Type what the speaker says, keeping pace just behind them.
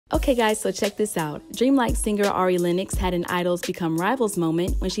Okay guys, so check this out. Dreamlike singer Ari Lennox had an idols become rivals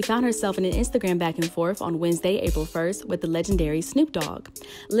moment when she found herself in an Instagram back and forth on Wednesday, April 1st with the legendary Snoop Dogg.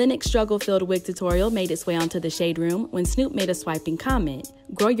 Lennox's struggle-filled wig tutorial made its way onto the shade room when Snoop made a swiping comment.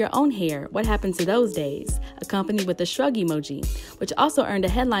 "Grow your own hair, what happened to those days?" accompanied with a shrug emoji, which also earned a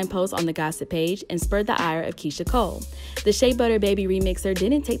headline post on the gossip page and spurred the ire of Keisha Cole. The Shea Butter Baby remixer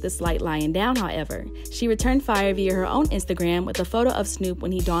didn't take the slight lying down, however. She returned fire via her own Instagram with a photo of Snoop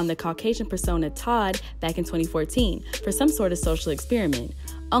when he donned the Caucasian persona Todd back in 2014 for some sort of social experiment.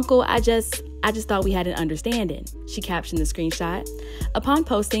 "Uncle, I just thought we had an understanding," she captioned the screenshot. Upon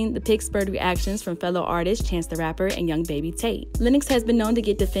posting, the pic spurred reactions from fellow artists Chance the Rapper and young baby Tate. Lennox has been known to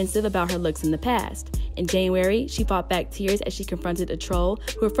get defensive about her looks in the past. In January, she fought back tears as she confronted a troll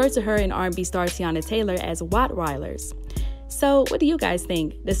who referred to her and R&B star Tiana Taylor as Wattweilers. So, what do you guys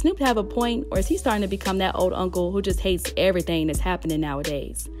think? Does Snoop have a point, or is he starting to become that old uncle who just hates everything that's happening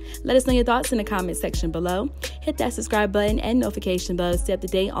nowadays? Let us know your thoughts in the comment section below. Hit that subscribe button and notification bell to stay up to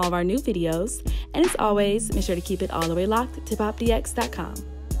date on all of our new videos. And as always, make sure to keep it all the way locked to popdx.com.